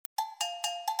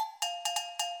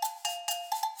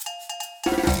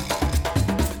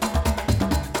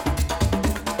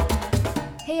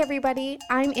Hey everybody,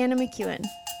 I'm Anna McEwen.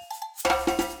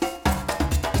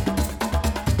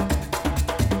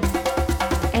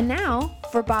 And now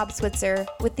for Bob Switzer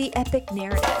with the Epic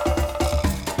Narrative.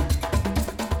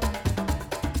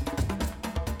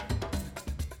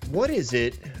 What is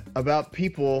it about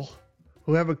people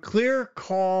who have a clear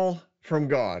call from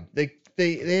God? They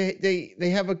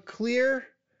have a clear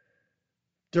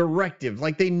directive,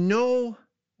 like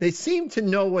they seem to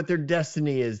know what their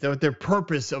destiny is, what their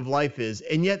purpose of life is,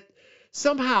 and yet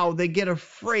somehow they get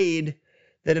afraid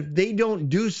that if they don't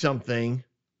do something,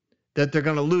 that they're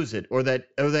going to lose it, or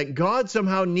that God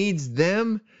somehow needs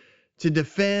them to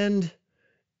defend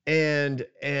and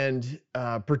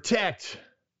protect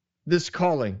this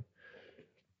calling.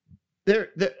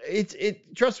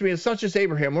 Trust me, it's not just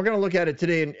Abraham. We're going to look at it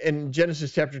today in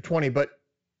Genesis chapter 20, but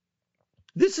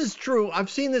this is true. I've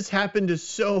seen this happen to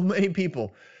so many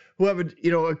people who have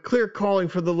a clear calling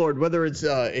for the Lord, whether it's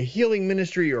a healing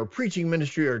ministry or a preaching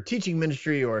ministry or a teaching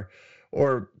ministry or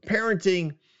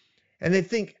parenting, and they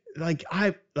think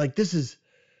this is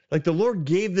like the Lord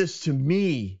gave this to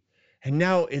me and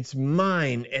now it's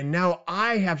mine and now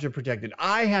I have to protect it.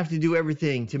 I have to do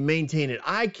everything to maintain it.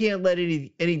 I can't let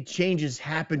any changes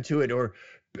happen to it, or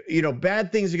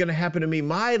bad things are going to happen to me.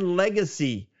 My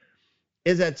legacy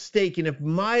is at stake, and if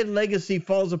my legacy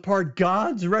falls apart,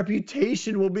 God's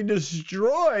reputation will be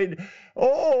destroyed.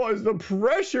 Oh, as the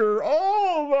pressure,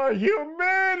 the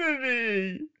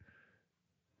humanity.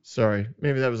 Sorry,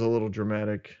 maybe that was a little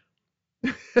dramatic.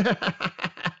 It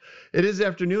is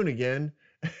afternoon again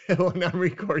when I'm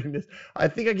recording this. I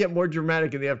think I get more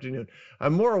dramatic in the afternoon.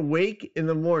 I'm more awake in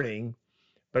the morning,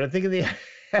 but I think in the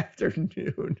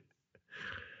afternoon.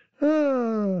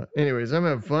 Anyways, I'm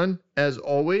having fun, as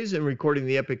always, in recording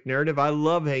the Epic Narrative. I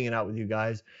love hanging out with you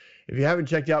guys. If you haven't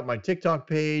checked out my TikTok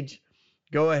page,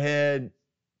 go ahead.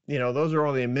 Those are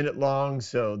only a minute long,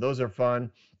 so those are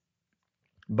fun.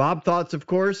 Bob Thoughts, of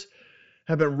course,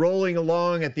 have been rolling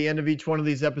along at the end of each one of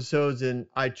these episodes, and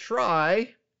I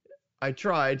try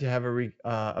to have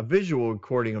a visual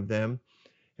recording of them,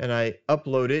 and I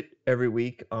upload it every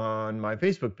week on my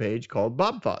Facebook page called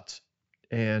Bob Thoughts.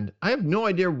 And I have no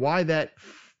idea why that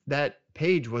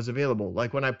page was available.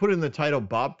 Like when I put in the title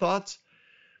Bob Thoughts,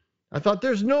 I thought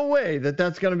there's no way that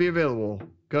that's going to be available,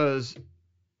 because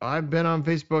I've been on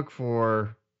Facebook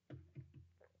for,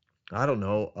 I don't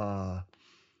know,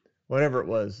 whatever it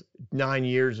was, 9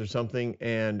 years or something.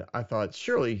 And I thought,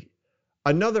 surely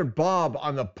another Bob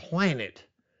on the planet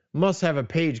must have a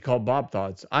page called Bob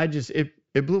Thoughts.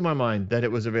 It blew my mind that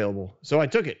it was available. So I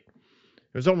took it.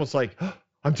 It was almost like, oh,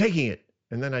 I'm taking it.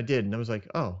 And then I did. And I was like,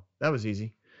 oh, that was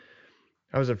easy.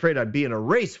 I was afraid I'd be in a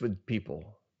race with people,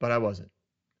 but I wasn't.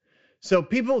 So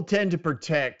people tend to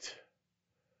protect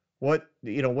what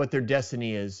their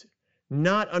destiny is,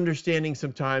 not understanding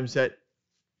sometimes that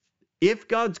if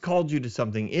God's called you to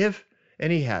something,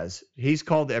 and he's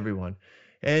called everyone.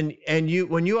 And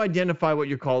when you identify what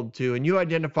you're called to, and you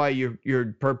identify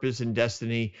your purpose and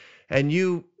destiny, and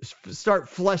you start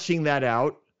fleshing that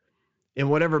out in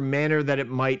whatever manner that it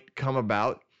might come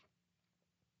about,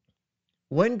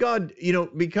 when God,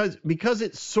 because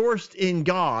it's sourced in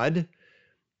God,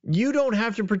 you don't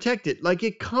have to protect it. Like,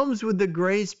 it comes with the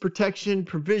grace, protection,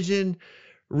 provision,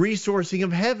 resourcing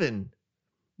of heaven.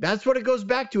 That's what it goes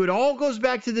back to. It all goes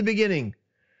back to the beginning.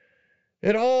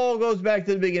 It all goes back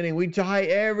to the beginning. We tie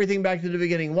everything back to the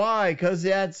beginning. Why? Because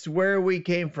that's where we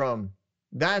came from.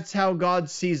 That's how God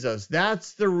sees us.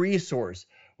 That's the resource.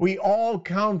 We all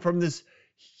come from this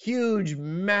huge,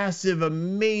 massive,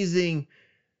 amazing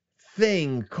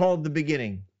thing called the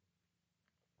beginning.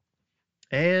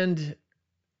 And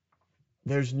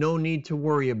there's no need to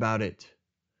worry about it.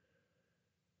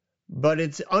 But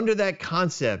it's under that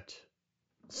concept,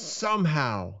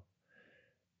 somehow,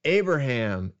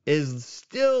 Abraham is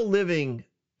still living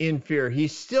in fear.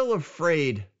 He's still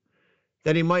afraid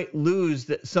that he might lose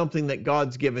something that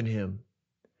God's given him.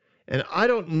 And I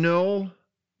don't know.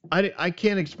 I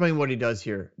can't explain what he does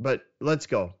here, but let's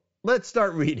go. Let's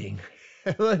start reading.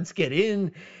 Let's get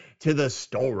into the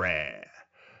story.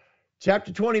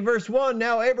 Chapter 20, verse 1.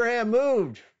 Now Abraham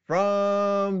moved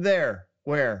from there,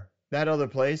 where? That other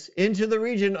place, into the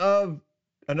region of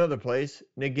another place,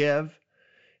 Negev,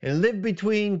 and lived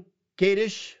between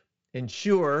Kadesh and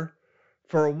Shur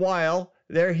for a while.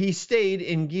 There he stayed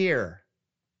in Ger.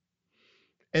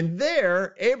 And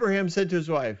there Abraham said to his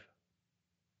wife,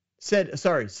 said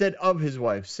of his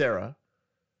wife, Sarah,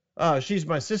 she's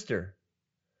my sister.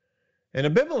 And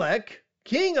Abimelech,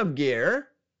 king of Ger,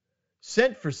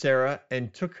 sent for Sarah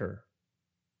and took her.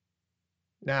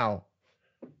 Now,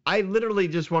 I literally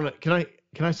just want to,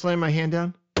 can I slam my hand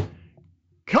down?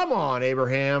 Come on,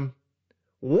 Abraham.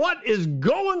 What is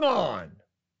going on?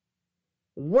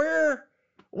 What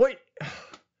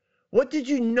did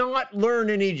you not learn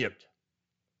in Egypt?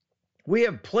 We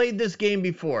have played this game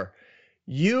before.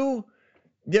 What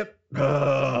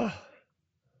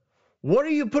are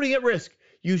you putting at risk?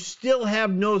 You still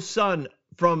have no son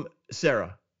from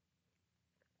Sarah.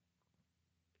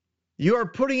 You are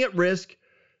putting at risk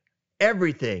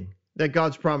everything that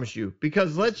God's promised you.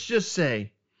 Because let's just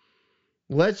say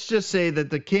that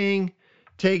the king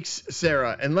takes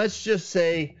Sarah, and let's just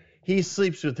say he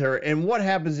sleeps with her. And what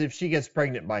happens if she gets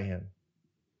pregnant by him?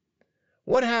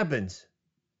 What happens?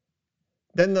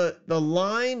 Then the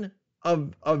line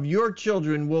of your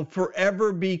children will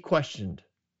forever be questioned.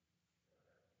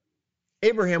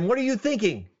 Abraham, what are you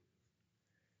thinking?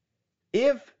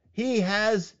 If he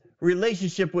has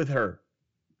relationship with her,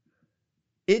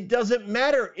 it doesn't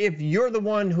matter if you're the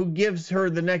one who gives her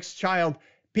the next child.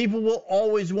 People will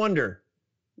always wonder,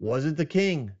 was it the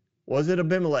king? Was it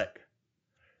Abimelech?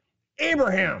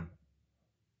 Abraham,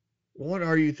 what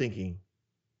are you thinking?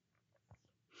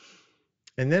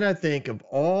 And then I think of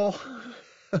all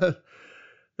the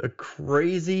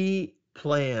crazy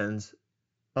plans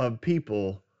of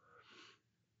people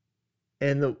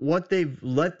and what they've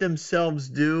let themselves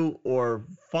do or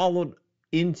followed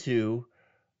into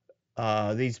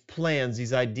these plans,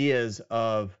 these ideas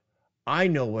of, I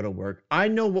know what'll work. I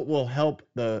know what will help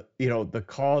the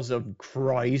cause of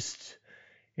Christ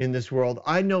in this world.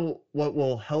 I know what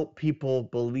will help people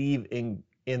believe in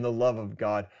the love of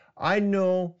God. I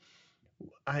know,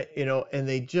 and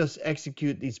they just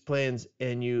execute these plans,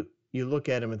 and you look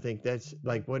at them and think, that's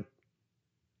like, what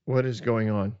is going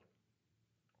on?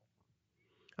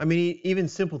 I mean, even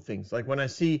simple things, like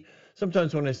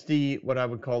sometimes when I see what I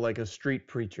would call like a street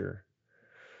preacher,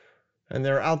 and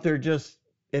they're out there just,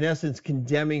 in essence,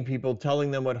 condemning people, telling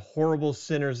them what horrible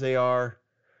sinners they are,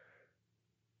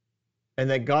 and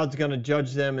that God's going to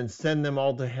judge them and send them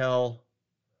all to hell,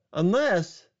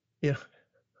 unless you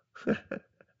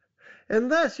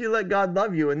let God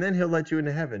love you, and then he'll let you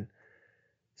into heaven.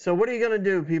 So what are you going to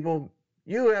do, people?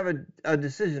 You have a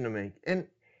decision to make.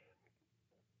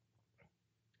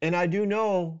 And I do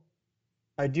know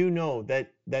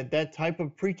that type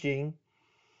of preaching,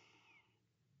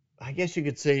 I guess you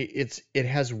could say it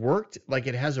has worked, like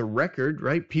it has a record,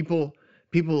 right? People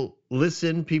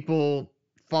listen, people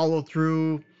follow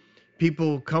through,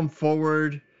 people come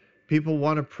forward, people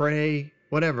want to pray,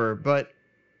 whatever. But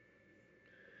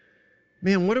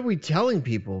man, what are we telling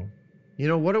people?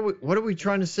 What are we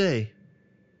trying to say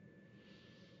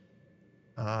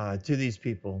to these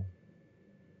people?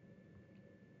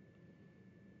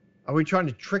 Are we trying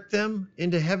to trick them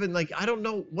into heaven? Like, I don't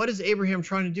know. What is Abraham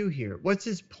trying to do here? What's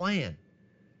his plan?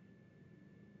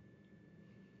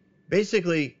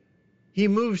 Basically, he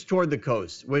moves toward the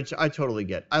coast, which I totally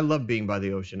get. I love being by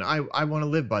the ocean. I want to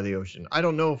live by the ocean. I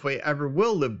don't know if we ever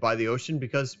will live by the ocean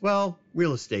because, well,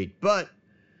 real estate. But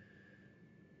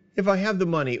if I have the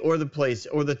money or the place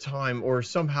or the time or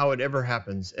somehow it ever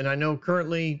happens, and I know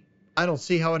currently I don't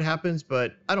see how it happens,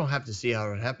 but I don't have to see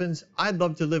how it happens. I'd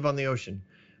love to live on the ocean.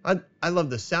 I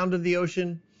love the sound of the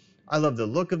ocean. I love the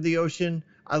look of the ocean.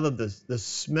 I love the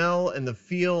smell and the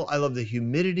feel. I love the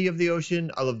humidity of the ocean.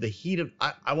 I love the heat of.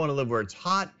 I want to live where it's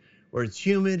hot, where it's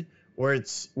humid, where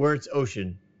it's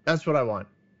ocean. That's what I want.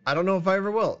 I don't know if I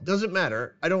ever will. It doesn't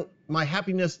matter. My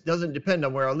happiness doesn't depend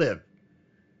on where I live.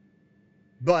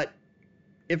 But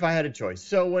if I had a choice.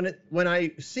 So when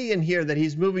I see and hear that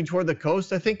he's moving toward the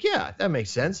coast, I think, yeah, that makes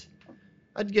sense.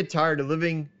 I'd get tired of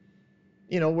living,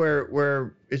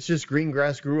 where it's just green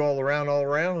grass grew all around,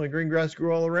 and the green grass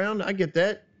grew all around. I get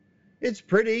that. It's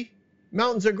pretty.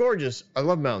 Mountains are gorgeous. I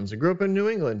love mountains. I grew up in New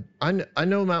England. I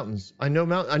know mountains. I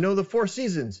know the 4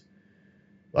 seasons.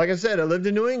 Like I said, I lived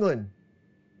in New England.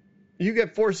 You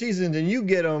get 4 seasons, and you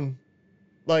get them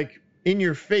like in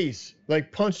your face,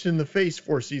 like punched in the face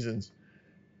 4 seasons.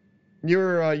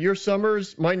 Your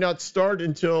summers might not start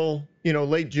until,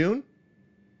 late June.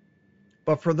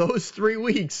 But for those 3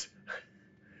 weeks,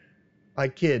 I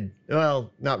kid.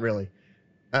 Well, not really.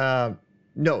 No,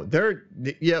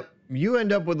 you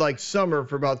end up with like summer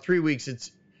for about 3 weeks.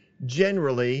 It's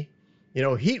generally,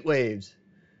 heat waves,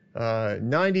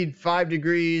 95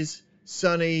 degrees,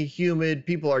 sunny, humid.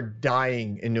 People are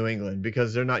dying in New England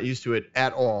because they're not used to it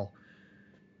at all.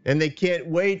 And they can't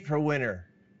wait for winter.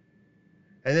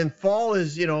 And then fall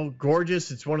is,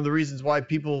 gorgeous. It's one of the reasons why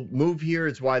people move here.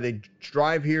 It's why they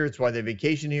drive here. It's why they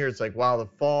vacation here. It's like, wow, the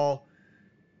fall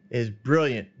is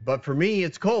brilliant. But for me,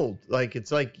 it's cold.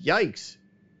 It's like, yikes.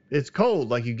 It's cold.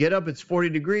 Like, you get up, it's 40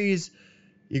 degrees.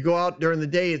 You go out during the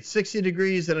day, it's 60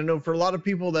 degrees. And I know for a lot of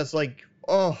people, that's like,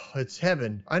 oh, it's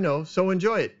heaven. I know, so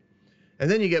enjoy it. And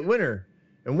then you get winter.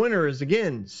 And winter is,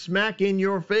 again, smack in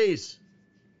your face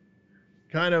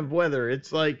kind of weather.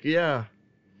 It's like, yeah,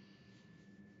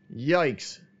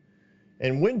 yikes.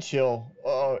 And wind chill,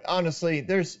 honestly,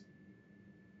 this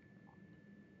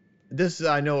is,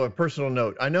 I know, a personal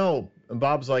note. I know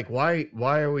Bob's like, why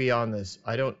are we on this?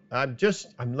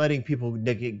 I'm letting people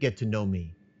get to know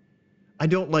me. I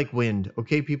don't like wind,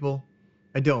 okay, people?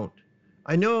 I don't.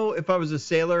 I know if I was a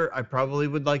sailor, I probably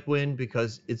would like wind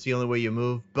because it's the only way you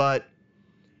move. But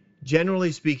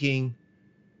generally speaking,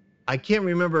 I can't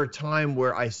remember a time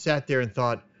where I sat there and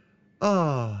thought,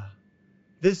 oh,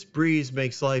 this breeze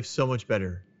makes life so much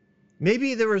better.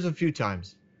 Maybe there was a few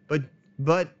times, but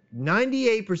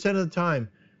 98% of the time,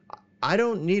 I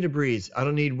don't need a breeze. I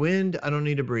don't need wind. I don't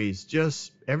need a breeze.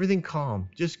 Just everything calm.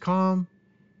 Just calm.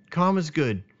 Calm is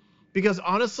good. Because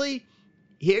honestly,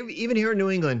 even here in New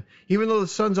England, even though the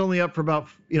sun's only up for about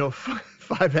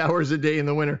 5 hours a day in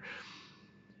the winter,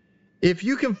 if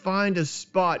you can find a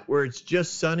spot where it's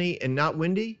just sunny and not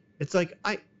windy, it's like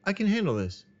I can handle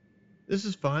this. This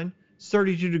is fine. It's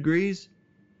 32 degrees,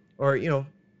 or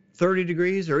 30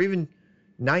 degrees, or even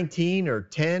 19 or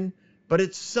 10, but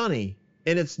it's sunny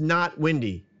and it's not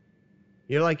windy.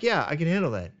 You're like, yeah, I can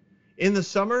handle that. In the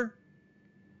summer,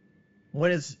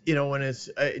 when it's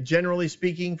generally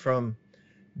speaking from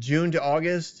June to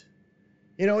August,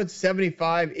 it's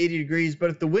 75, 80 degrees,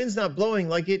 but if the wind's not blowing,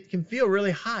 like, it can feel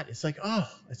really hot. It's like, oh,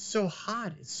 it's so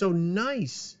hot. It's so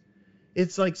nice.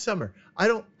 It's like summer. I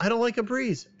don't like a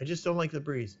breeze. I just don't like the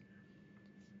breeze.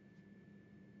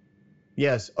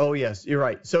 Yes. Oh, yes. You're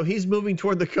right. So he's moving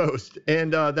toward the coast,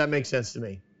 and that makes sense to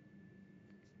me.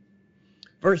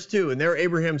 Verse 2, and there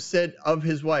Abraham said of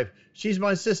his wife, she's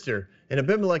my sister. And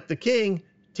Abimelech the king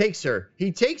takes her.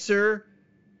 He takes her,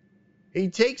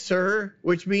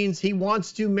 which means he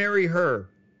wants to marry her.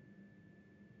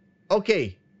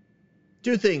 Okay,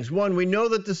 two things. One, we know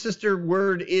that the sister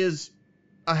word is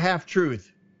a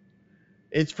half-truth.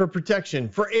 It's for protection,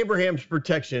 for Abraham's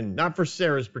protection, not for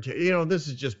Sarah's protection. This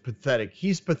is just pathetic.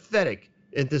 He's pathetic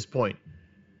at this point.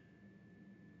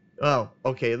 Oh,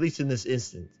 okay, at least in this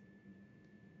instance.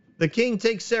 The king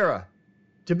takes Sarah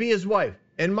to be his wife.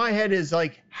 And my head is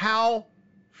like, how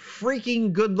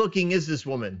freaking good looking is this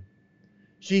woman?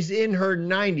 She's in her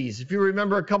 90s. If you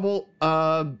remember a couple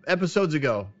episodes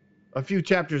ago, a few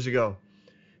chapters ago,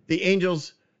 the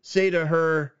angels say to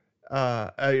her,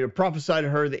 prophesy to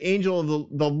her, the angel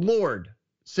of the Lord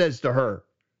says to her,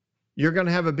 you're going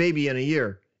to have a baby in a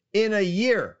year. In a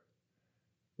year.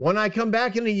 When I come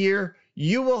back in a year,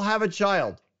 you will have a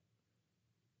child.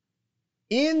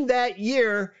 In that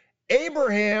year,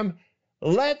 Abraham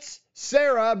lets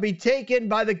Sarah be taken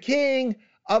by the king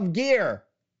of Gerar.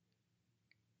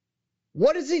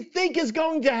 What does he think is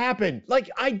going to happen? Like,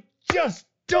 I just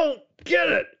don't get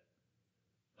it.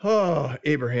 Oh,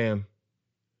 Abraham,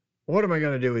 what am I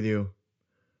going to do with you?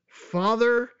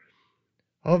 Father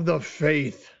of the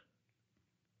faith.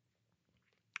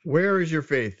 Where is your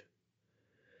faith?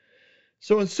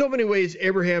 So in so many ways,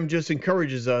 Abraham just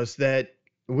encourages us that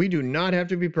we do not have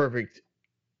to be perfect.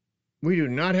 We do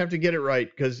not have to get it right,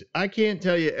 because I can't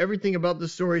tell you everything about the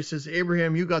story says,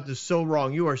 Abraham, you got this so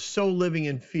wrong. You are so living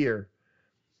in fear.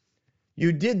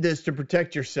 You did this to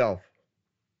protect yourself.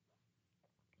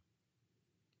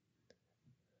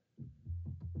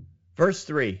 Verse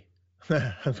 3.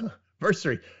 Verse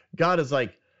 3. God is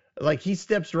like he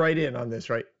steps right in on this,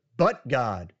 right? But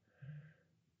God.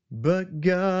 But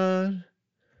God.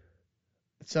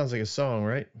 It sounds like a song,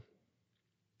 right?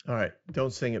 All right.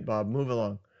 Don't sing it, Bob. Move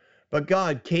along. But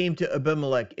God came to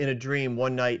Abimelech in a dream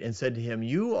one night and said to him,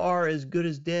 you are as good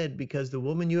as dead, because the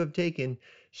woman you have taken,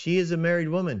 she is a married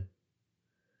woman.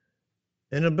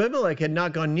 And Abimelech had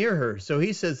not gone near her. So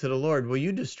he says to the Lord, will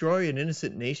you destroy an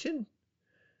innocent nation?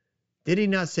 Did he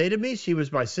not say to me, she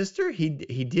was my sister? He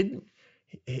didn't.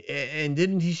 And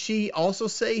didn't she also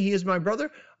say he is my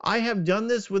brother? I have done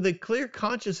this with a clear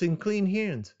conscience and clean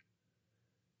hands.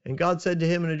 And God said to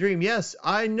him in a dream, yes,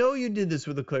 I know you did this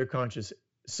with a clear conscience.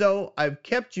 So I've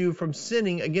kept you from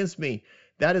sinning against me.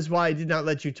 That is why I did not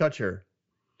let you touch her.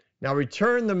 Now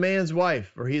return the man's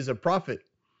wife, for he is a prophet,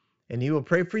 and he will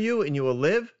pray for you, and you will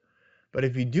live. But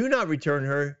if you do not return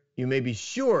her, you may be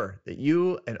sure that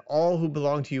you and all who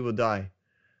belong to you will die.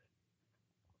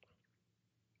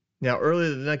 Now early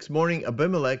the next morning,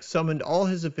 Abimelech summoned all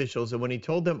his officials, and when he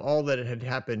told them all that had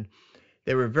happened,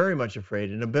 they were very much afraid.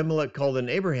 And Abimelech called in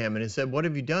Abraham, and he said, what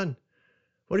have you done?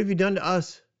 What have you done to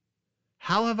us?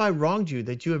 How have I wronged you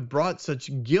that you have brought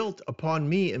such guilt upon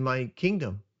me and my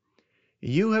kingdom?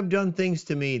 You have done things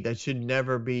to me that should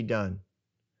never be done.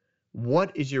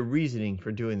 What is your reasoning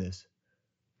for doing this?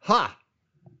 Ha!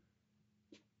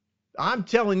 I'm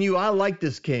telling you, I like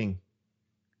this king.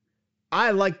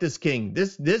 I like this king.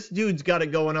 This dude's got it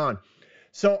going on.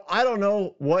 So I don't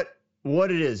know what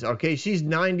it is. Okay, she's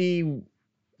 90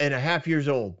 and a half years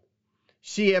old.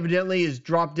 She evidently is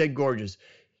drop dead gorgeous.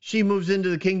 She moves into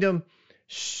the kingdom.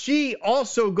 She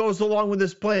also goes along with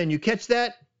this plan. You catch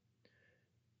that?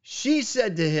 She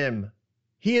said to him,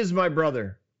 he is my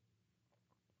brother.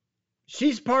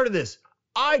 She's part of this.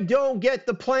 I don't get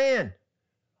the plan.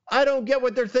 I don't get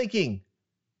what they're thinking.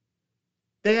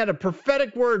 They had a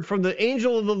prophetic word from the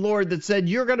angel of the Lord that said,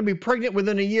 you're going to be pregnant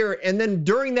within a year. And then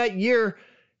during that year,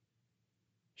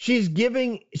 she's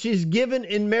given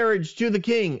in marriage to the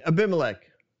king, Abimelech.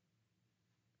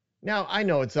 Now, I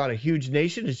know it's not a huge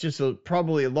nation. It's just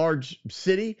probably a large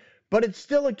city, but it's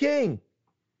still a king.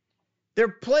 They're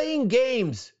playing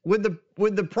games with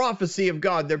the prophecy of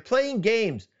God. They're playing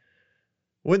games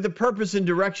with the purpose and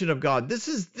direction of God. This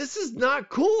is not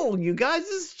cool, you guys.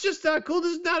 This is just not cool.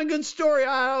 This is not a good story.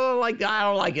 I don't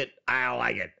like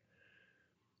it.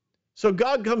 So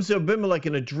God comes to Abimelech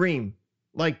in a dream,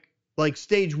 like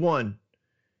stage 1.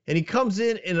 And he comes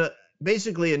in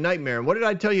basically a nightmare. And what did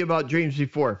I tell you about dreams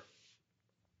before?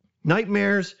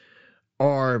 Nightmares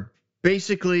are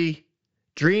basically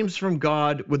dreams from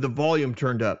God with the volume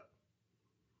turned up.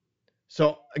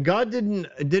 So God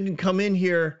didn't come in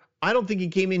here. I don't think he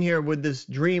came in here with this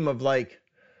dream of like,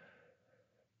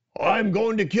 I'm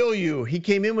going to kill you. He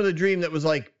came in with a dream that was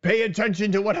like, pay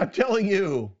attention to what I'm telling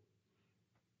you.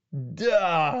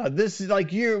 Duh. This is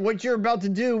like what you're about to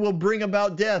do will bring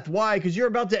about death. Why? Because you're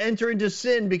about to enter into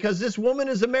sin, because this woman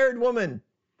is a married woman.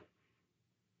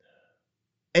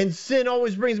 And sin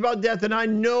always brings about death. And I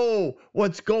know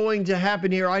what's going to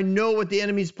happen here. I know what the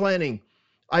enemy's planning.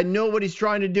 I know what he's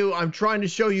trying to do. I'm trying to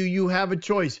show you, you have a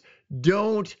choice.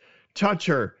 Don't touch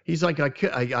her. He's like,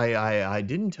 I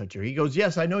didn't touch her. He goes,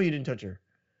 yes, I know you didn't touch her.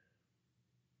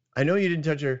 I know you didn't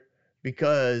touch her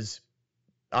because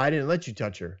I didn't let you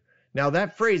touch her. Now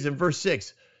that phrase in verse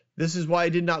 6, this is why I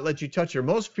did not let you touch her.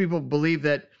 Most people believe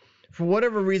that for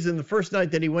whatever reason, the first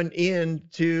night that he went in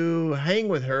to hang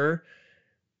with her,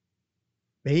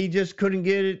 he just couldn't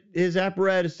get it. His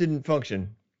apparatus didn't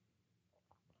function.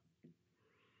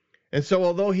 And so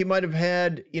although he might have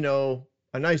had,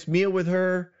 a nice meal with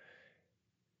her,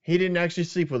 he didn't actually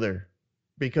sleep with her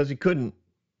because he couldn't.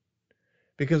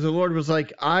 Because the Lord was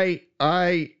like,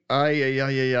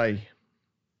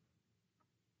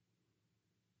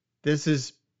 This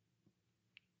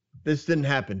didn't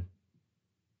happen.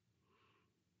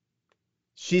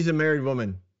 She's a married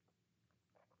woman.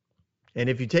 And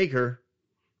if you take her,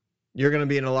 you're going to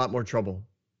be in a lot more trouble.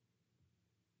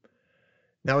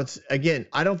 Now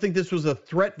I don't think this was a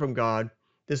threat from God.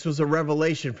 This was a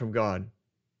revelation from God.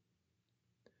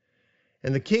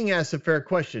 And the king asked a fair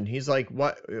question. He's like,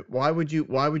 why would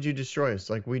you destroy us?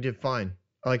 Like, we did fine.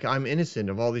 Like, I'm innocent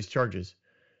of all these charges.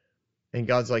 And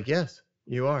God's like, yes,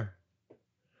 you are.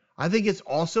 I think it's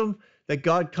awesome that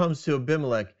God comes to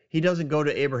Abimelech. He doesn't go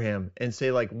to Abraham and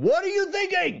say like, what are you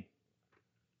thinking?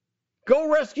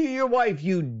 Go rescue your wife,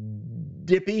 you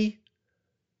dippy.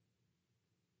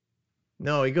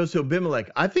 No, he goes to Abimelech.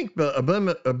 I think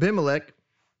Abimelech,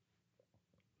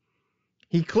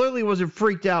 he clearly wasn't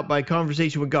freaked out by a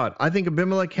conversation with God. I think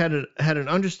Abimelech had an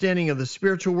understanding of the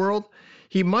spiritual world.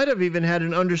 He might have even had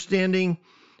an understanding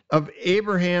of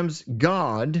Abraham's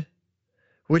God,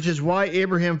 which is why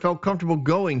Abraham felt comfortable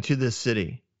going to this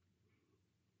city.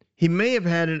 He may have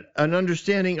had an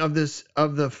understanding of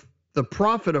the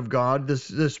prophet of God,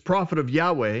 this prophet of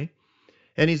Yahweh,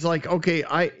 and he's like, okay,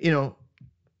 I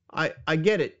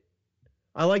get it.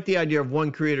 I like the idea of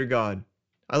one creator God.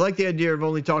 I like the idea of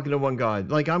only talking to one God.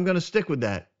 Like, I'm going to stick with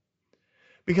that.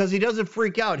 Because he doesn't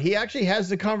freak out. He actually has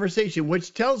the conversation,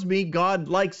 which tells me God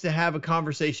likes to have a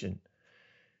conversation.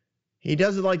 He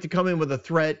doesn't like to come in with a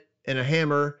threat and a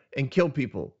hammer and kill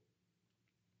people.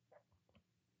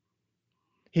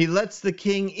 He lets the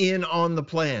king in on the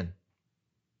plan.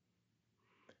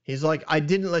 He's like, I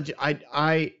didn't let you,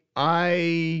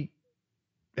 I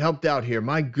helped out here.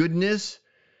 My goodness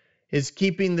is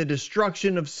keeping the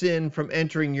destruction of sin from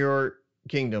entering your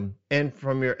kingdom and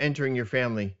from entering your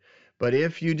family. But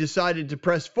if you decided to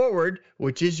press forward,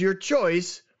 which is your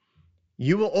choice,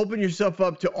 you will open yourself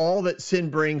up to all that sin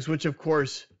brings, which of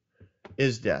course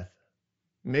is death.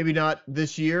 Maybe not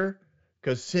this year,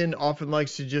 because sin often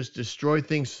likes to just destroy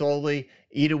things slowly,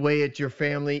 eat away at your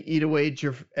family, eat away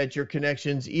at your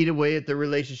connections, eat away at the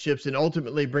relationships, and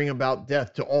ultimately bring about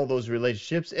death to all those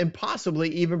relationships, and possibly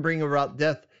even bring about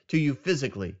death to you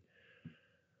physically.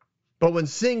 But when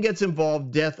sin gets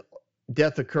involved,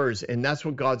 death occurs, and that's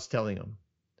what God's telling him.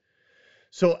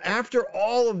 So after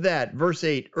all of that, verse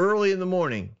 8, early in the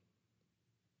morning,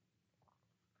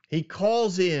 he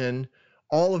calls in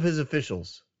all of his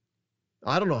officials.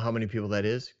 I don't know how many people that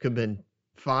is. Could have been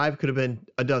 5, could have been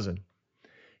a dozen.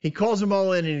 He calls them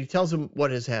all in and he tells them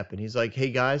what has happened. He's like,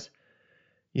 hey guys,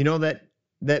 you know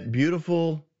that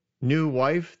beautiful new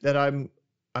wife that I'm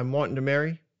wanting to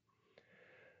marry?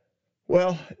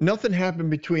 Well, nothing happened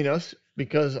between us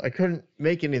because I couldn't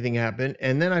make anything happen.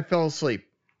 And then I fell asleep.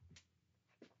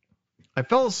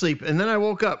 And then I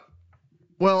woke up.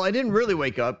 Well, I didn't really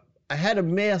wake up. I had a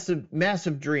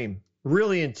massive dream,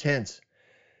 really intense.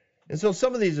 And so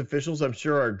some of these officials, I'm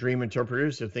sure, are dream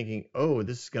interpreters. They're thinking, "Oh,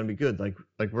 this is going to be good. Like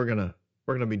we're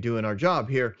gonna be doing our job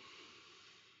here."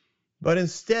 But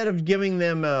instead of giving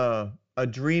them a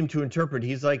dream to interpret,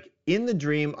 he's like, "In the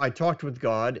dream, I talked with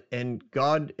God, and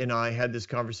God and I had this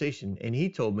conversation, and He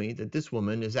told me that this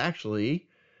woman is actually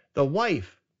the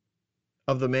wife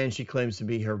of the man she claims to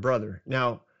be her brother."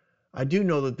 Now, I do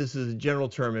know that this is a general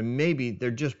term, and maybe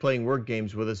they're just playing word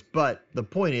games with us. But the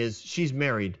point is, she's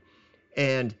married,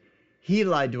 and he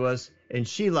lied to us and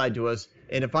she lied to us,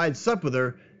 and if I had slept with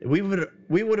her, we would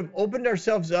have opened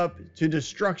ourselves up to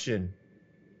destruction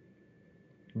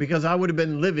because I would have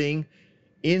been living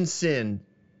in sin.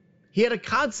 He had a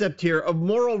concept here of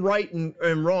moral right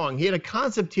and wrong. He had a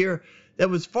concept here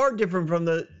that was far different from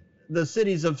the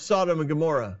cities of Sodom and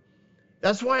Gomorrah.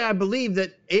 That's why I believe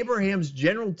that Abraham's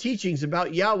general teachings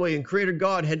about Yahweh and Creator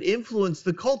God had influenced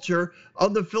the culture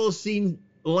of the Philistine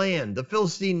land, the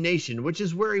Philistine nation, which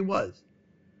is where he was.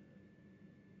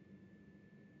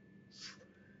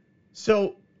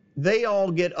 So they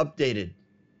all get updated.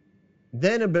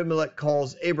 Then Abimelech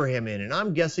calls Abraham in, and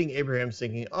I'm guessing Abraham's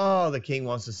thinking, "Oh, the king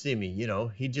wants to see me. You know,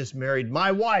 he just married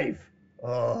my wife."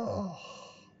 Oh,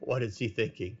 what is he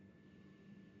thinking?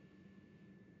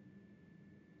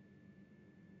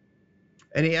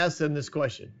 And he asks them this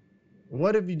question: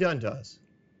 "What have you done to us?"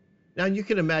 Now you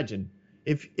can imagine,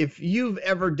 if you've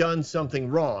ever done something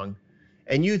wrong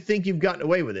and you think you've gotten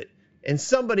away with it, and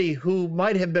somebody who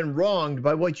might have been wronged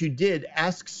by what you did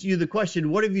asks you the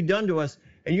question, "What have you done to us?"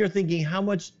 And you're thinking, how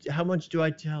much do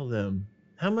I tell them?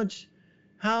 How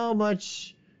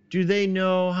much do they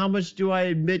know? How much do I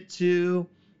admit to?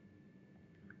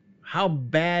 How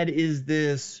bad is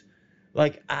this?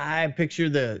 Like, I picture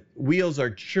the wheels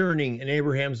are churning in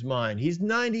Abraham's mind. He's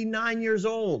 99 years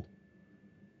old.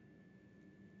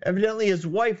 Evidently, his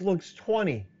wife looks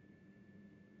 20.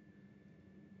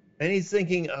 And he's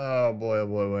thinking, "Oh boy,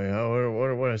 what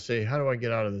do I say? How do I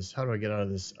get out of this?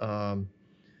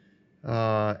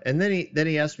 And then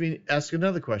he asked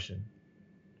another question.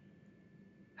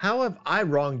 "How have I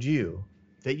wronged you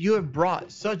that you have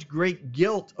brought such great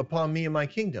guilt upon me and my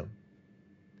kingdom?"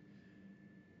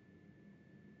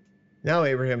 Now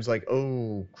Abraham's like,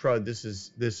 "Oh crud, this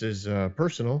is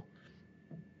personal."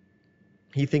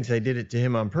 He thinks I did it to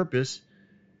him on purpose.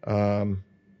 I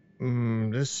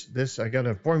got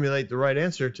to formulate the right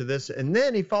answer to this. And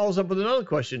then he follows up with another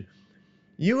question.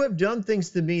 "You have done things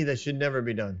to me that should never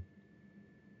be done."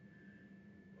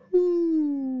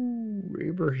 Ooh,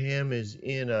 Abraham is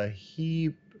in a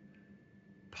heap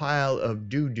pile of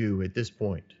doo-doo at this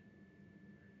point.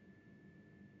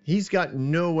 He's got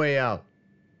no way out.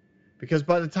 Because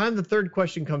by the time the third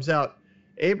question comes out,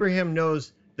 Abraham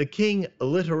knows, the king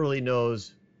literally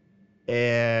knows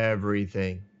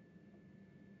everything.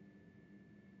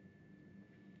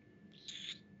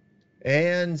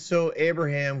 And so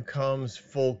Abraham comes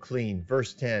full clean.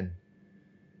 Verse 10.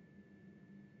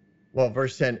 Well,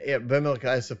 verse 10, Abimelech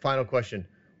asks the final question.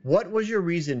 "What was your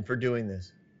reason for doing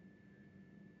this?"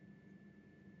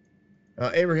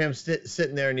 Abraham's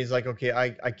sitting there and he's like, "Okay,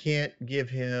 I can't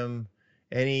give him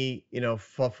any,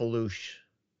 fuffaloosh.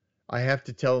 I have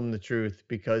to tell him the truth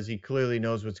because he clearly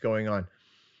knows what's going on."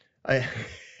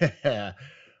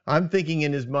 I'm thinking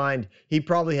in his mind, he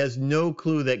probably has no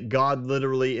clue that God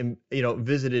literally,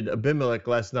 visited Abimelech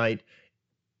last night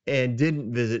and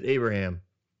didn't visit Abraham.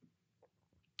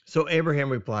 So Abraham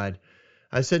replied,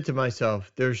 "I said to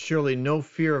myself, there's surely no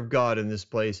fear of God in this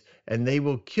place, and they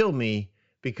will kill me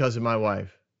because of my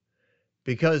wife.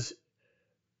 Because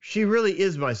she really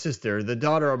is my sister, the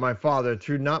daughter of my father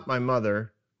through not my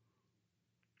mother,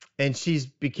 and she's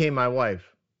became my wife.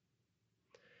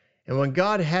 And when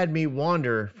God had me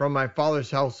wander from my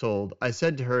father's household, I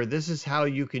said to her, this is how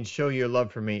you can show your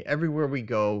love for me. Everywhere we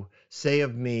go, say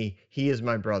of me, he is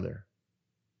my brother."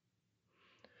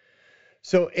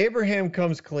 So Abraham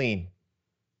comes clean.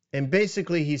 And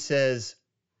basically he says,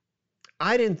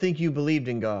 "I didn't think you believed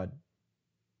in God.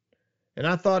 And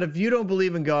I thought if you don't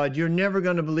believe in God, you're never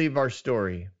going to believe our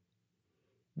story.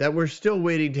 that we're still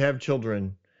waiting to have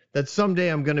children, that someday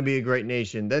I'm going to be a great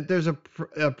nation, that there's a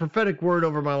prophetic word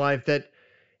over my life that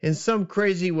in some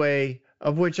crazy way,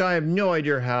 of which I have no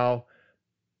idea how,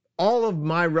 all of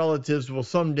my relatives will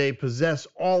someday possess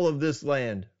all of this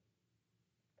land.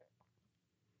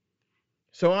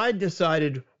 So I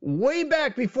decided way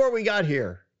back before we got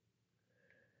here,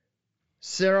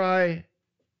 Sarai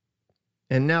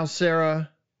and now Sarah,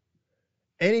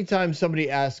 anytime somebody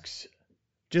asks,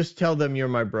 just tell them I'm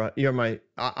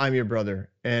your brother,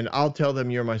 and I'll tell them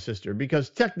you're my sister, because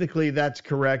technically that's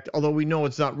correct, although we know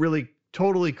it's not really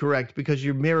totally correct because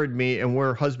you married me and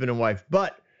we're husband and wife.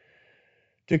 But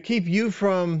to keep you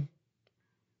from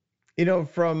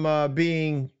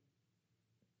being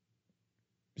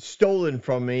stolen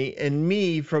from me and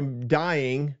me from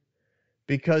dying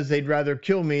because they'd rather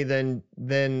kill me than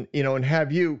and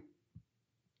have you,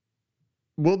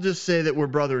 we'll just say that we're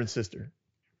brother and sister.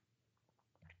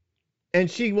 And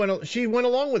she went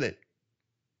along with it.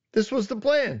 This was the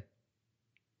plan.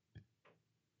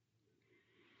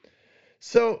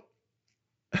 So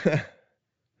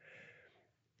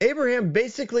Abraham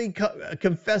basically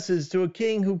confesses to a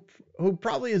king who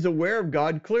probably is aware of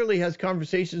God, clearly has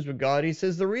conversations with God. He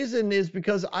says, the reason is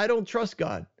because I don't trust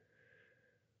God.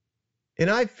 And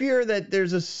I fear that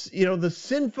there's the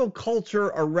sinful culture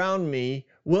around me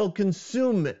will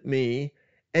consume me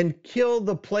and kill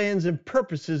the plans and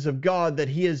purposes of God that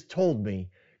he has told me.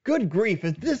 Good grief,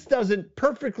 if this doesn't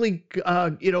perfectly,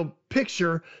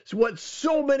 picture what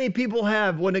so many people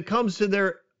have when it comes to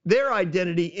their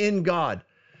identity in God,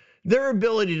 their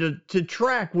ability to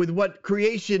track with what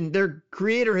creation, their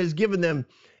creator has given them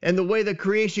and the way that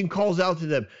creation calls out to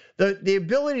them. The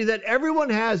ability that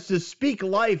everyone has to speak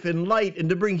life and light and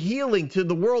to bring healing to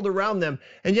the world around them,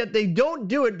 and yet they don't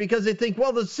do it because they think,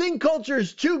 well, the sin culture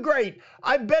is too great.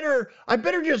 I better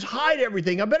just hide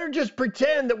everything. I better just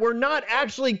pretend that we're not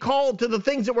actually called to the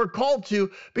things that we're called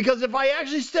to, because if I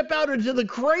actually step out into the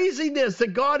craziness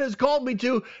that God has called me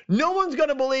to, no one's going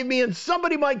to believe me and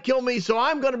somebody might kill me, so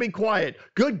I'm going to be quiet.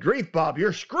 Good grief, Bob,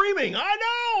 you're screaming. I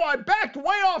know, I backed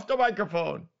way off the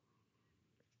microphone.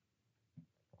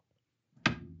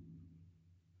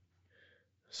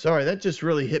 Sorry, that just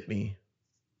really hit me.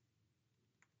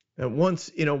 That once,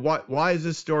 why is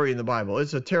this story in the Bible?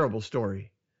 It's a terrible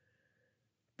story.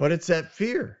 But it's that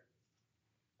fear.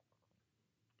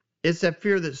 It's that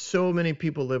fear that so many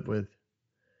people live with.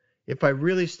 If I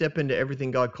really step into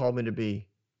everything God called me to be,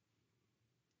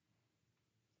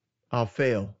 I'll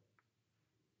fail.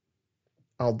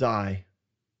 I'll die.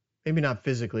 Maybe not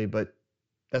physically, but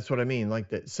that's what I mean. Like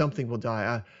that something will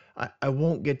die. I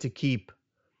won't get to keep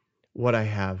what I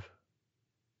have.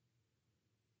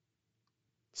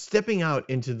 Stepping out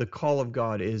into the call of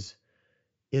God is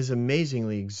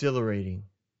amazingly exhilarating.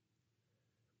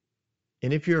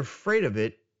 And if you're afraid of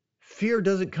it, fear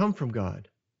doesn't come from God.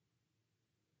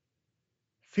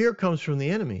 Fear comes from the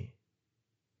enemy.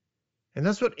 And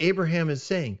that's what Abraham is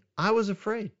saying. I was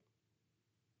afraid.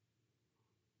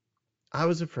 I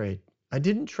was afraid. I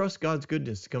didn't trust God's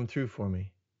goodness to come through for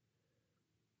me.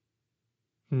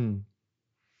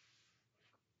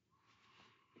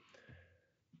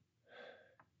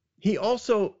 He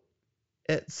also,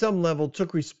 at some level,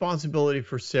 took responsibility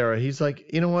for Sarah. He's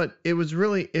like, you know what? It was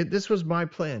really, this was my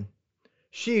plan.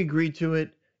 She agreed to it.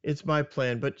 It's my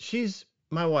plan. But she's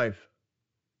my wife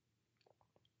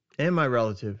and my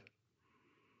relative.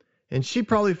 And she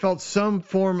probably felt some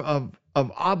form of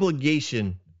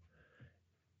obligation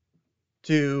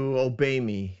to obey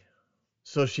me.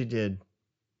 So she did.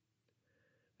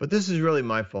 But this is really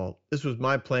my fault. This was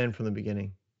my plan from the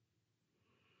beginning.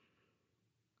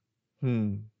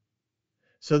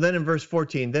 So then in verse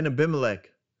 14, then Abimelech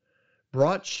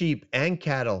brought sheep and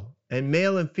cattle and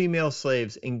male and female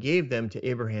slaves and gave them to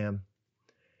Abraham.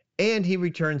 And he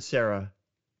returned Sarah.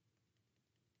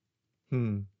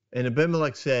 And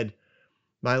Abimelech said,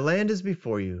 my land is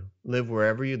before you. Live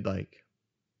wherever you'd like.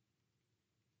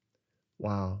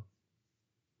 Wow.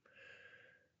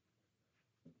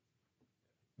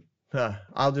 Let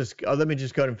me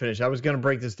just go ahead and finish. I was going to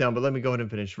break this down, but let me go ahead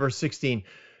and finish. Verse 16,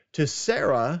 to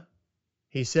Sarah,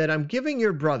 he said, I'm giving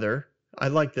your brother, I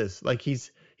like this, like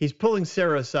he's pulling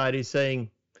Sarah aside. He's saying,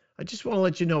 I just want to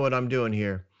let you know what I'm doing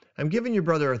here. I'm giving your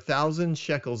brother 1,000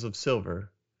 shekels of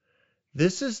silver.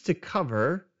 This is to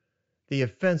cover the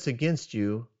offense against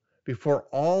you before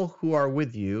all who are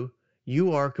with you.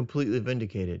 You are completely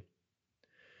vindicated.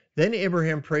 Then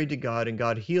Abraham prayed to God, and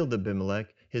God healed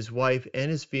Abimelech, his wife, and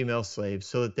his female slaves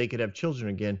so that they could have children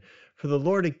again. For the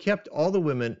Lord had kept all the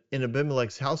women in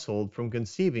Abimelech's household from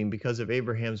conceiving because of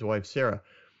Abraham's wife Sarah.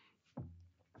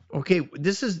 Okay,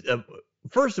 this is,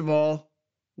 first of all,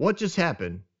 What just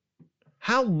happened?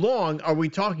 How long are we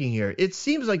talking here? It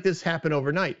seems like this happened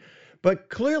overnight, but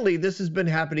clearly this has been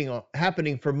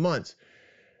happening for months.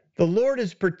 The Lord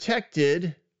has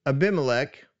protected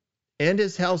Abimelech and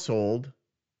his household.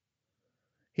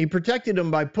 He protected him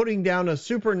by putting down a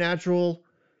supernatural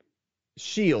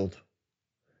shield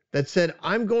that said,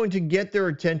 I'm going to get their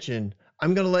attention.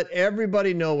 I'm going to let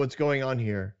everybody know what's going on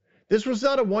here. This was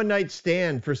not a one-night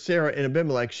stand for Sarah and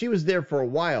Abimelech. She was there for a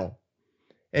while.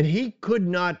 And he could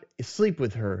not sleep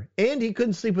with her. And he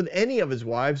couldn't sleep with any of his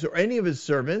wives or any of his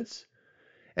servants.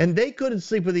 And they couldn't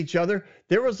sleep with each other.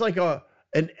 There was like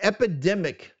an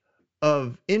epidemic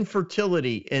of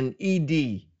infertility and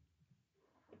ED.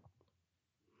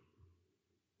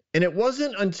 And it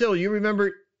wasn't until, you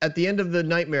remember at the end of the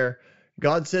nightmare,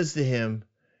 God says to him,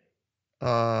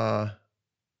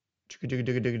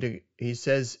 he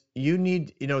says, you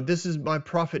need, this is my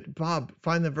prophet. Bob,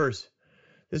 find the verse.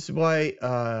 This is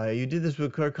why you did this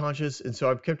with clear conscience, and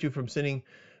so I've kept you from sinning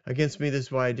against me. This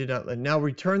is why I did not let. Now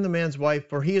return the man's wife,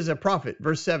 for he is a prophet.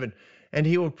 Verse 7, and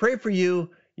he will pray for you,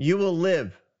 you will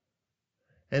live.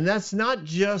 And that's not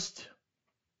just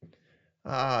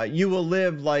you will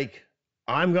live like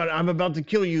I'm about to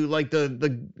kill you, like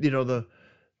the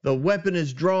weapon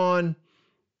is drawn.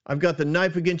 I've got the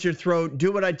knife against your throat.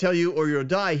 Do what I tell you or you'll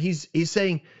die. He's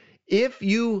saying if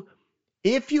you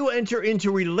enter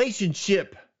into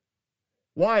relationship,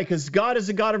 why? Because God is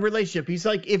a God of relationship. He's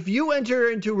like, if you enter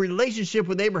into relationship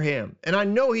with Abraham, and I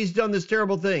know he's done this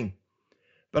terrible thing,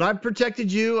 but I've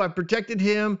protected you, I've protected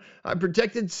him, I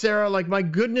protected Sarah, like my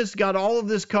goodness, got all of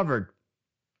this covered.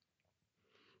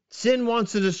 Sin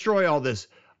wants to destroy all this.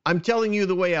 I'm telling you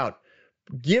the way out.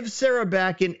 Give Sarah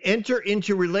back and enter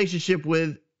into relationship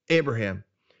with Abraham.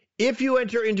 If you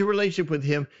enter into relationship with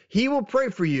him, he will pray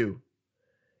for you.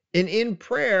 And in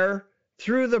prayer,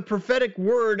 through the prophetic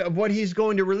word of what he's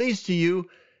going to release to you,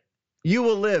 you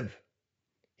will live.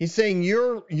 He's saying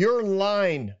your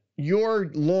line, your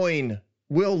loin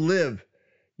will live.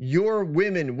 Your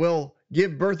women will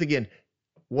give birth again.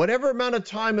 Whatever amount of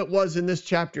time it was in this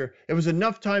chapter, it was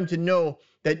enough time to know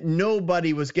that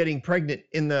nobody was getting pregnant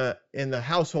in the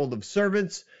household of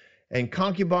servants and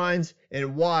concubines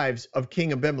and wives of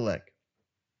King Abimelech.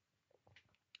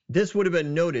 This would have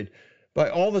been noted by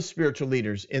all the spiritual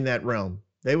leaders in that realm.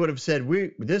 They would have said,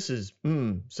 this is,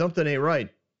 something ain't right.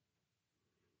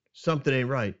 Something ain't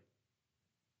right.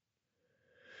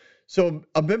 So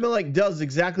Abimelech does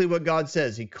exactly what God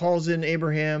says. He calls in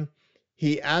Abraham.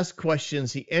 He asks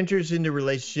questions. He enters into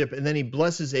relationship, and then he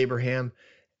blesses Abraham,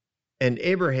 and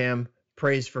Abraham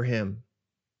prays for him.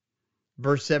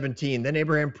 Verse 17, then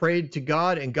Abraham prayed to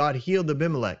God, and God healed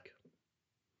Abimelech.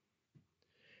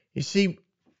 You see,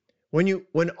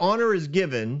 when honor is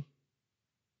given,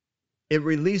 it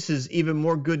releases even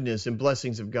more goodness and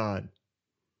blessings of God.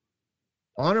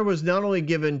 Honor was not only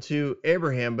given to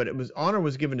Abraham, but honor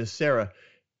was given to Sarah.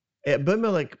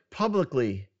 Abimelech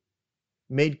publicly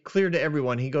made clear to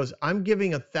everyone, he goes, I'm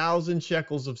giving 1,000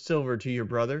 shekels of silver to your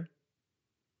brother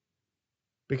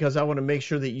because I want to make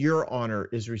sure that your honor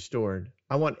is restored.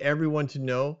 I want everyone to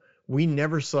know we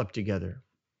never slept together.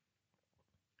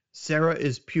 Sarah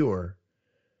is pure.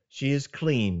 She is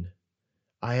clean.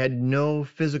 I had no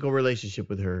physical relationship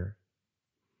with her.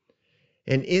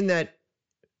 And in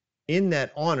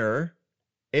that honor,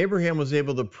 Abraham was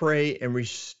able to pray and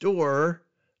restore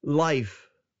life.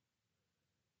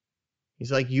 He's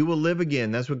like, you will live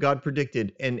again. That's what God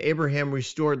predicted. And Abraham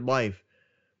restored life.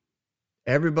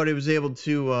 Everybody was able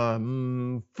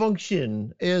to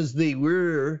function as they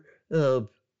were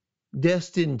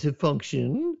destined to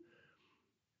function.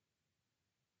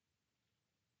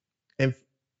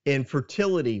 And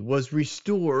fertility was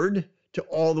restored to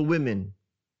all the women.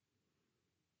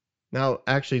 Now,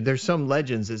 actually, there's some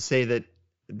legends that say that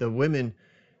the women,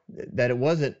 that it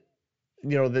wasn't,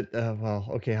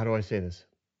 okay, how do I say this?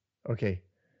 Okay,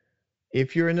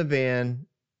 if you're in a van,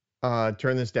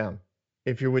 turn this down.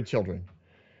 If you're with children.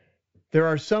 There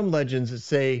are some legends that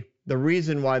say the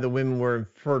reason why the women were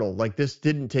infertile, like this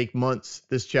didn't take months,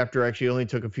 this chapter actually only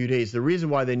took a few days. The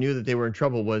reason why they knew that they were in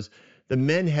trouble was the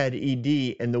men had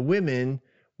ED and the women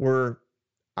were,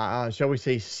 shall we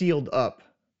say, sealed up.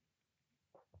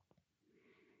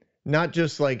 Not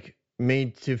just like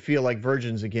made to feel like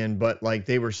virgins again, but like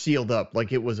they were sealed up. Like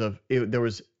there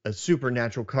was a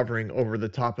supernatural covering over the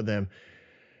top of them.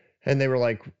 And they were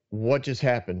like, what just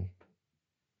happened?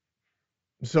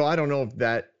 So I don't know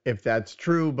if that's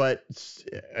true, but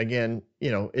again,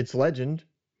 it's legend.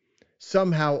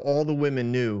 Somehow all the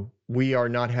women knew we are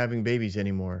not having babies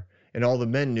anymore. And all the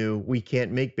men knew we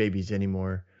can't make babies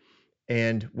anymore.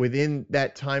 And within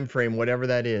that time frame, whatever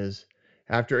that is,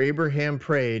 After Abraham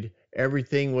prayed,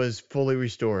 everything was fully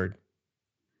restored.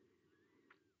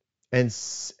 And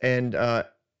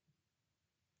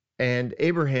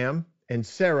Abraham and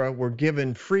Sarah were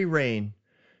given free rein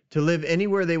to live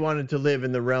anywhere they wanted to live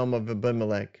in the realm of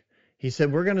Abimelech. He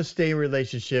said, we're going to stay in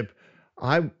relationship.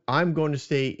 I'm going to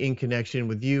stay in connection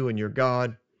with you and your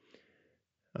God.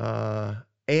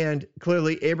 And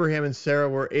clearly, Abraham and Sarah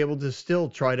were able to still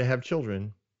try to have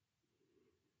children.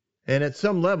 And at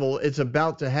some level, it's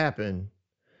about to happen.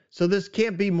 So this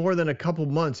can't be more than a couple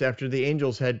months after the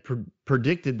angels had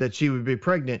predicted that she would be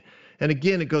pregnant. And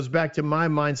again, it goes back to my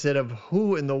mindset of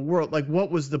who in the world, like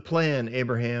what was the plan,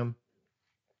 Abraham?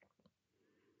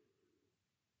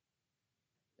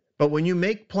 But when you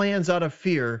make plans out of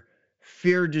fear,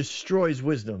 fear destroys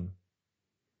wisdom.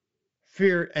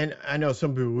 Fear, and I know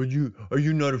some people, are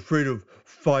you not afraid of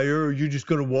fire? Are you just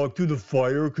going to walk through the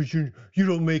fire because you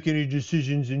don't make any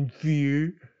decisions in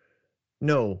fear?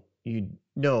 No,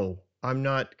 I'm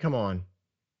not. Come on.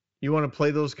 You want to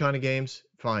play those kind of games?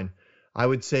 Fine. I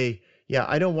would say, yeah,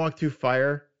 I don't walk through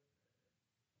fire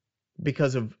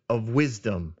because of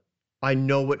wisdom. I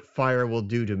know what fire will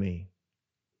do to me.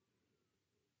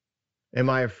 Am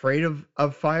I afraid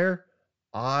of fire?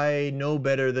 I know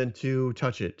better than to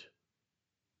touch it.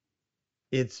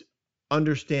 It's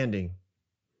understanding.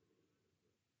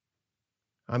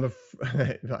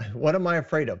 What am I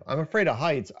afraid of? I'm afraid of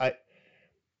heights.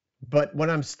 But when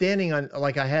I'm standing on,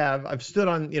 like I've stood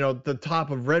on, the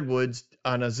top of redwoods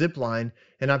on a zip line,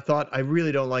 and I've thought, I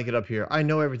really don't like it up here. I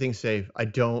know everything's safe. I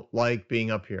don't like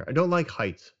being up here. I don't like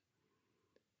heights.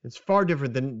 It's far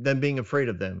different than being afraid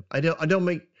of them.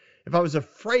 If I was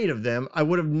afraid of them, I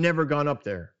would have never gone up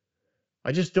there.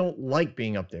 I just don't like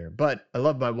being up there. But I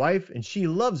love my wife, and she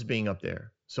loves being up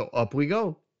there. So up we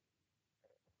go.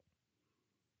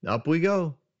 Up we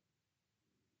go.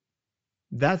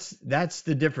 That's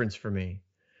the difference for me.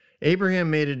 Abraham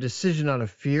made a decision out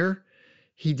of fear.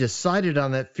 He decided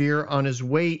on that fear on his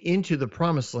way into the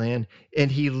promised land,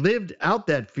 and he lived out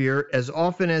that fear as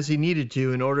often as he needed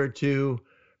to in order to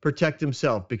protect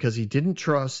himself, because he didn't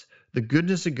trust the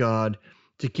goodness of God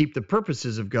to keep the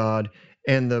purposes of God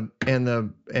and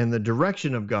the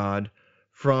direction of God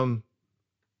from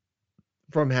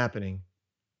happening.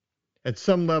 At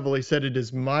some level, he said, it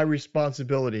is my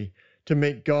responsibility to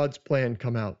make God's plan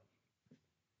come out.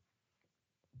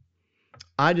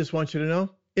 I just want you to know,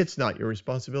 it's not your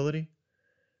responsibility.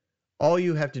 All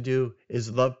you have to do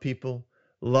is love people,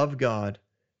 love God,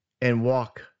 and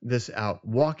walk this out.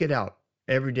 Walk it out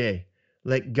every day.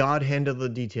 Let God handle the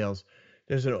details.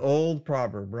 There's an old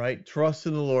proverb, right? Trust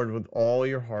in the Lord with all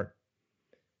your heart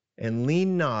and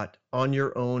lean not on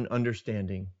your own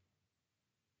understanding.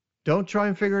 Don't try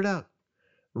and figure it out.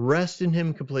 Rest in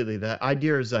him completely. That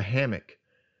idea is a hammock.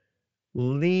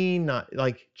 Lean not,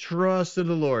 like trust in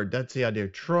the Lord. That's the idea.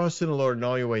 Trust in the Lord in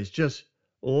all your ways. Just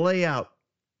lay out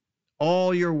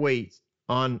all your weight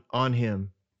on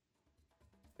him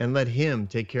and let him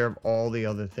take care of all the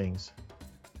other things.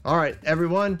 All right,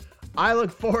 everyone. I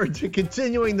look forward to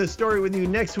continuing the story with you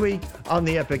next week on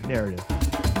The Epic Narrative.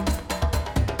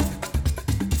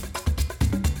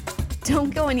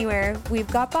 Don't go anywhere. We've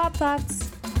got Bob Thoughts.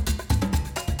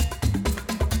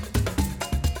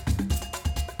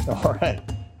 All right.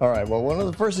 Well, one of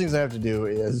the first things I have to do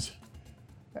is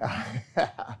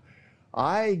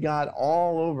I got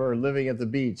all over living at the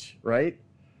beach, right?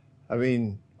 I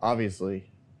mean, obviously,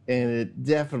 and it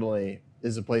definitely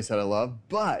is a place that I love.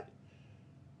 But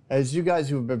as you guys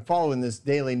who have been following this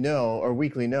daily know or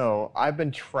weekly know, I've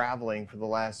been traveling for the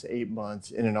last 8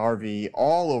 months in an RV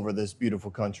all over this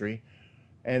beautiful country.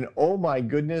 And oh my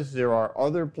goodness, there are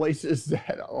other places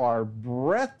that are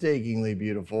breathtakingly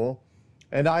beautiful.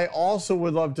 And I also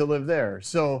would love to live there.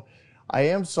 So I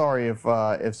am sorry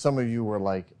if some of you were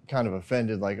like kind of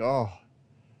offended, like, oh,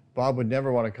 Bob would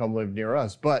never want to come live near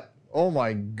us. But oh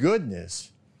my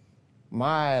goodness,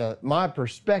 my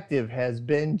perspective has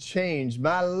been changed.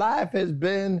 My life has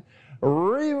been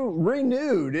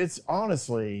renewed. It's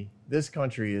honestly, this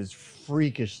country is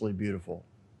freakishly beautiful.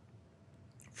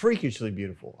 Freakishly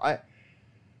beautiful.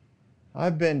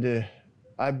 I've been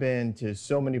to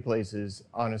so many places.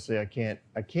 Honestly, I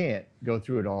can't go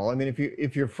through it all. I mean,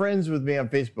 if you're friends with me on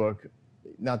Facebook,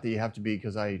 not that you have to be,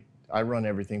 because I run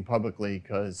everything publicly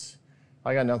because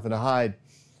I got nothing to hide.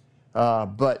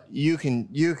 But you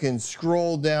can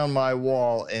scroll down my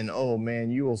wall and oh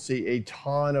man, you will see a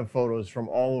ton of photos from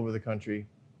all over the country.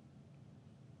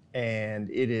 And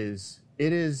it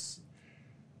is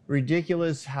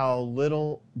ridiculous how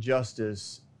little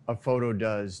justice a photo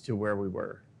does to where we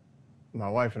were. My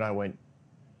wife and I went,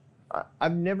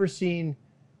 I've never seen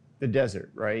the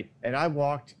desert, right? And I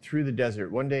walked through the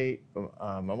desert. One day,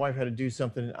 my wife had to do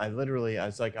something. I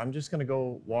was like, I'm just going to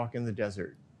go walk in the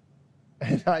desert.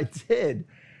 And I did.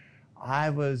 I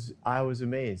was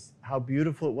amazed how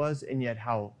beautiful it was, and yet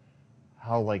how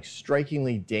like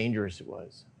strikingly dangerous it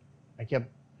was. I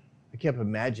kept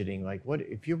imagining, like, what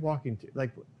if you're walking through, like,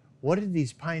 what did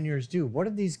these pioneers do? What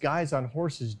did these guys on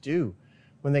horses do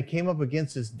when they came up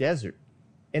against this desert?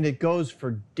 And it goes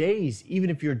for days, even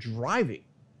if you're driving.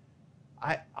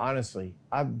 Our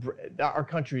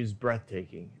country is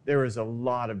breathtaking. There is a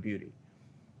lot of beauty.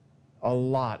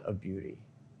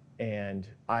 And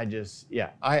I just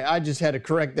had to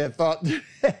correct that thought.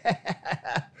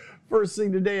 First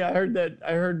thing today, I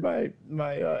heard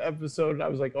my episode, and I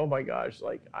was like, oh my gosh,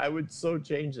 like, I would so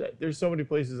change that. There's so many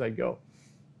places I'd go.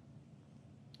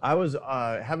 I was,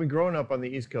 having grown up on the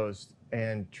East Coast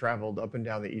and traveled up and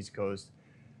down the East Coast,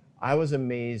 I was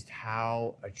amazed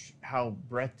how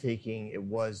breathtaking it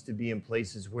was to be in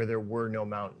places where there were no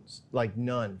mountains, like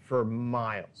none, for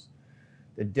miles.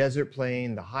 The desert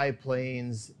plain, the high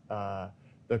plains, the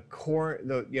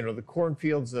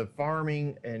cornfields of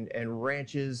farming and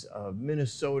ranches of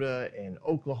Minnesota and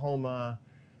Oklahoma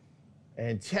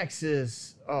and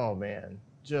Texas. Oh man,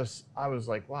 I was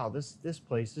like, wow, this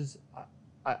place is.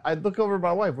 I'd look over at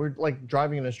my wife. We're like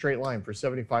driving in a straight line for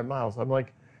 75 miles. I'm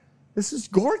like, this is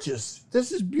gorgeous.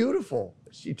 This is beautiful.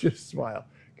 She just smiled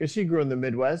because she grew in the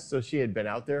Midwest, so she had been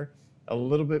out there a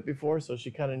little bit before, so she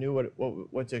kind of knew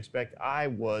what to expect. I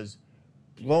was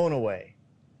blown away.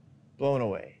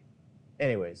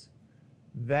 Anyways,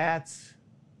 that's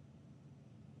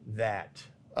that.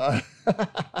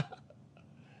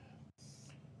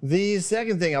 The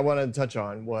second thing I wanted to touch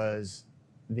on was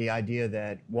the idea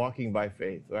that walking by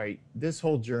faith, right? This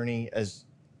whole journey, as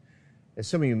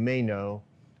some of you may know,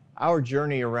 our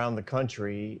journey around the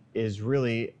country is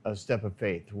really a step of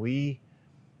faith. We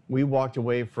walked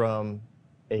away from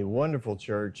a wonderful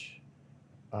church.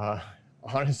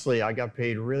 Honestly, I got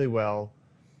paid really well,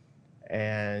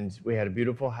 and we had a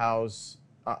beautiful house.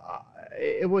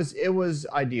 It was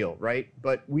ideal, right?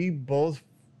 But we both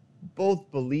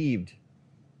believed.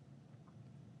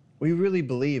 We really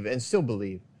believe, and still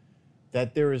believe,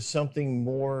 that there is something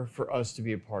more for us to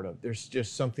be a part of. There's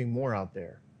just something more out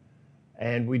there.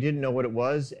 And we didn't know what it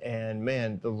was. And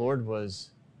man, the Lord was,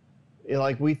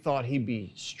 like, we thought he'd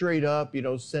be straight up,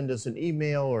 send us an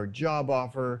email or job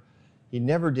offer. He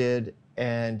never did.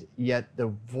 And yet the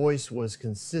voice was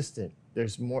consistent.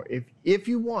 There's more. If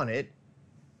you want it,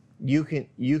 you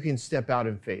can step out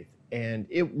in faith. And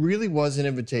it really was an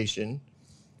invitation.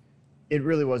 It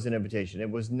really was an invitation. It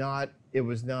was not it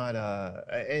was not a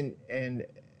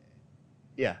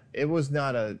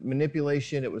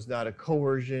manipulation. It was not a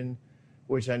coercion,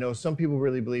 which I know some people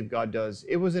really believe God does.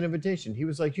 It was an invitation. He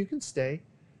was like, you can stay,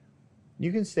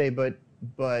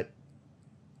 but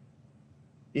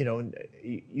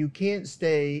you can't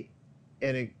stay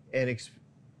and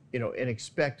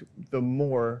expect the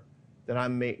more that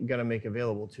I'm gonna make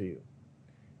available to you.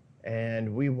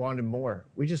 And we wanted more.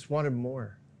 We just wanted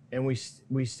more. And we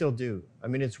still do. I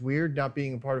mean, it's weird not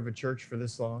being a part of a church for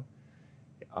this long.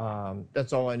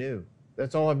 That's all I knew.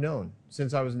 That's all I've known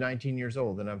since I was 19 years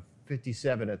old, and I'm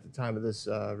 57 at the time of this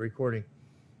recording.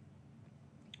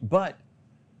 But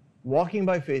walking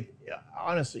by faith,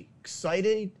 honestly,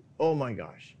 excited. Oh my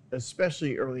gosh,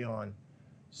 especially early on.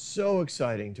 So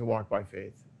exciting to walk by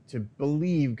faith, to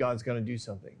believe God's going to do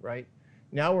something, right?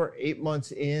 Now we're 8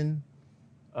 months in.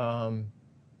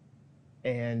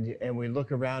 And we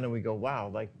look around and we go, wow,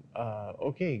 like,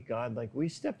 okay, God, like, we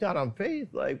stepped out on faith.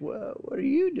 Like, what are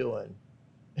you doing?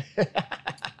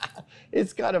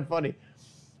 It's kind of funny.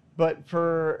 But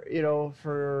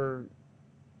for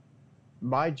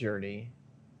my journey,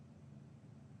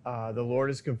 the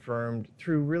Lord has confirmed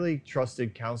through really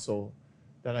trusted counsel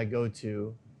that I go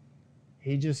to.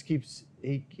 He just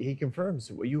he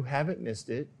confirms, well, you haven't missed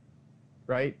it.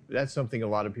 Right? That's something a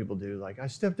lot of people do. Like, I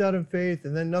stepped out in faith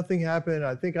and then nothing happened.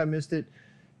 I think I missed it.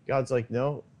 God's like,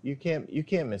 no, you can't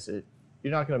miss it.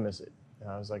 You're not going to miss it. And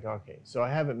I was like, okay, so I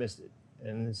haven't missed it.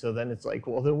 And so then it's like,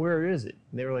 well, then where is it?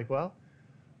 And they were like, well,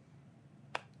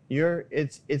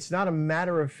 it's not a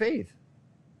matter of faith,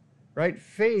 right?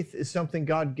 Faith is something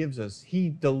God gives us. He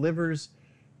delivers.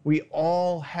 We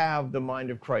all have the mind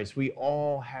of Christ. We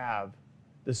all have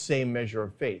the same measure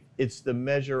of faith. It's the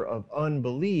measure of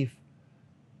unbelief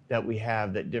that we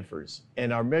have that differs.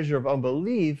 And our measure of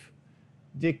unbelief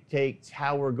dictates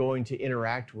how we're going to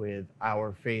interact with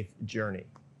our faith journey.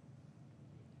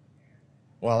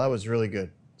 Well, that was really good.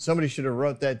 Somebody should have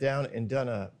wrote that down and done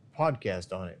a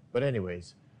podcast on it. But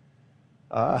anyways,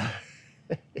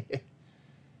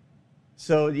 so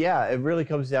So yeah, it really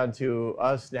comes down to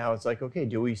us now. It's like, okay,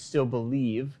 do we still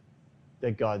believe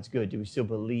that God's good? Do we still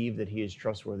believe that he is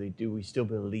trustworthy? Do we still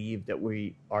believe that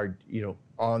we are,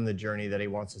 on the journey that he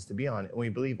wants us to be on? And we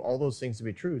believe all those things to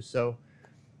be true. So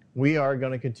we are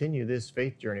going to continue this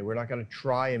faith journey. We're not going to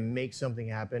try and make something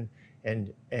happen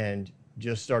and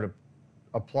just start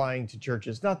applying to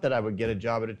churches. Not that I would get a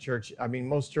job at a church. I mean,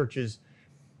 most churches,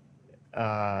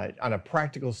 on a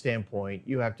practical standpoint,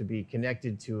 you have to be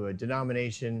connected to a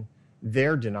denomination,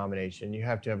 their denomination. You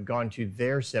have to have gone to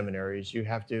their seminaries. You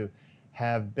have to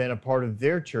have been a part of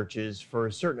their churches for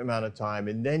a certain amount of time,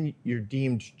 and then you're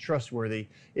deemed trustworthy.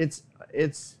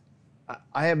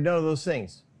 I have none of those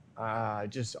things.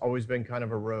 Just always been kind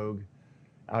of a rogue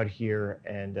out here,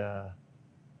 and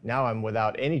now I'm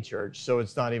without any church, so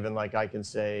it's not even like I can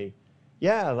say,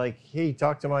 yeah, like, hey,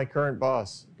 talk to my current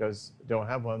boss, because I don't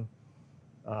have one.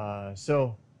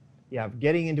 So yeah,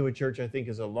 getting into a church, I think,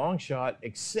 is a long shot,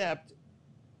 except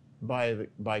by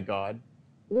God,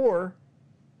 or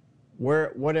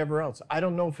whatever else. I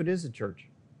don't know if it is a church.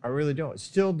 I really don't.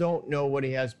 Still don't know what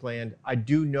he has planned. I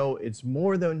do know it's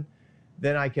more than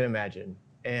I can imagine.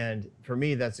 And for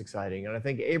me, that's exciting. And I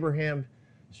think Abraham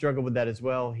struggled with that as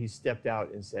well. He stepped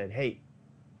out and said, hey,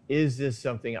 is this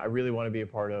something I really want to be a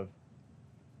part of?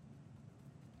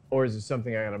 Or is it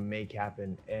something I got to make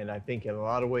happen? And I think in a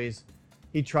lot of ways,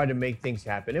 he tried to make things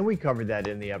happen. And we covered that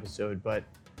in the episode, but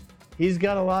he's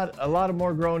got a lot of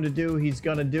more growing to do. He's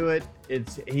going to do it.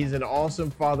 He's an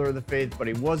awesome father of the faith, but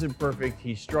he wasn't perfect.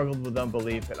 He struggled with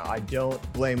unbelief, and I don't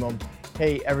blame him.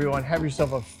 Hey, everyone, have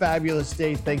yourself a fabulous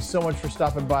day. Thanks so much for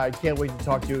stopping by. I can't wait to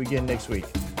talk to you again next week.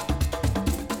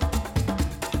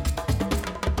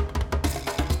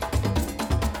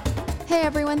 Hey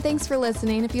everyone, thanks for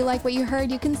listening. If you like what you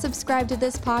heard, you can subscribe to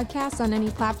this podcast on any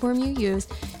platform you use.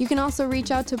 You can also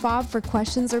reach out to Bob for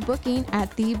questions or booking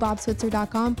at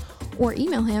thebobswitzer.com or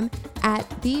email him at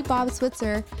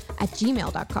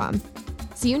thebobswitzer@gmail.com.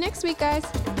 See you next week, guys.